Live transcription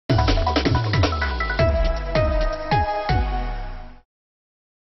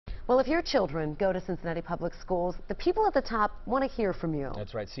Well, if your children go to Cincinnati Public Schools, the people at the top want to hear from you.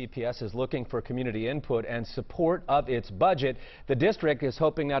 That's right. CPS is looking for community input and support of its budget. The district is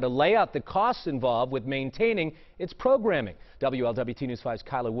hoping now to lay out the costs involved with maintaining its programming. WLWT News 5's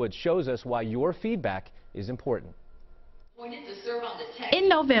Kyla Woods shows us why your feedback is important. In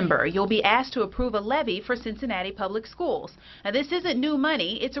November, you'll be asked to approve a levy for Cincinnati Public Schools. Now, this isn't new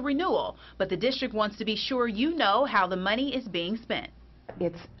money, it's a renewal, but the district wants to be sure you know how the money is being spent.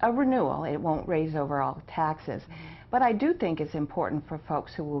 It's a renewal. It won't raise overall taxes. But I do think it's important for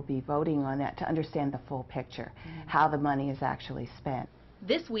folks who will be voting on that to understand the full picture, how the money is actually spent.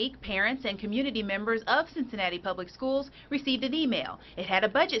 This week, parents and community members of Cincinnati Public Schools received an email. It had a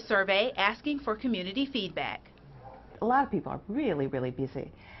budget survey asking for community feedback. A lot of people are really busy.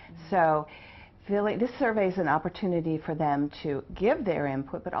 So this survey is an opportunity for them to give their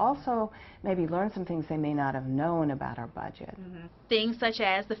input, but also maybe learn some things they may not have known about our budget. Things such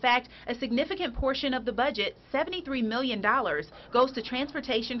as the fact a significant portion of the budget, $73 million, goes to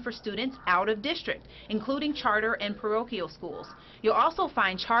transportation for students out of district, including charter and parochial schools. You'll also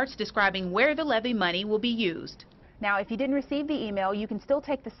find charts describing where the levy money will be used. Now, if you didn't receive the email, you can still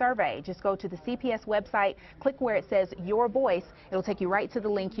take the survey. Just go to the CPS website, click where it says Your Voice. It'll take you right to the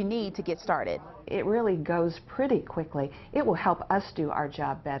link you need to get started. It really goes pretty quickly. It will help us do our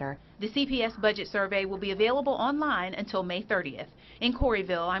job better. The CPS budget survey will be available online until May 30th. In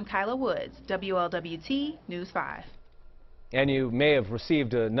Corryville, I'm Kyla Woods, WLWT News 5. And you may have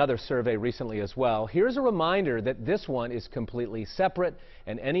received another survey recently as well. Here's a reminder that this one is completely separate,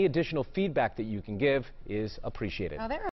 and any additional feedback that you can give is appreciated.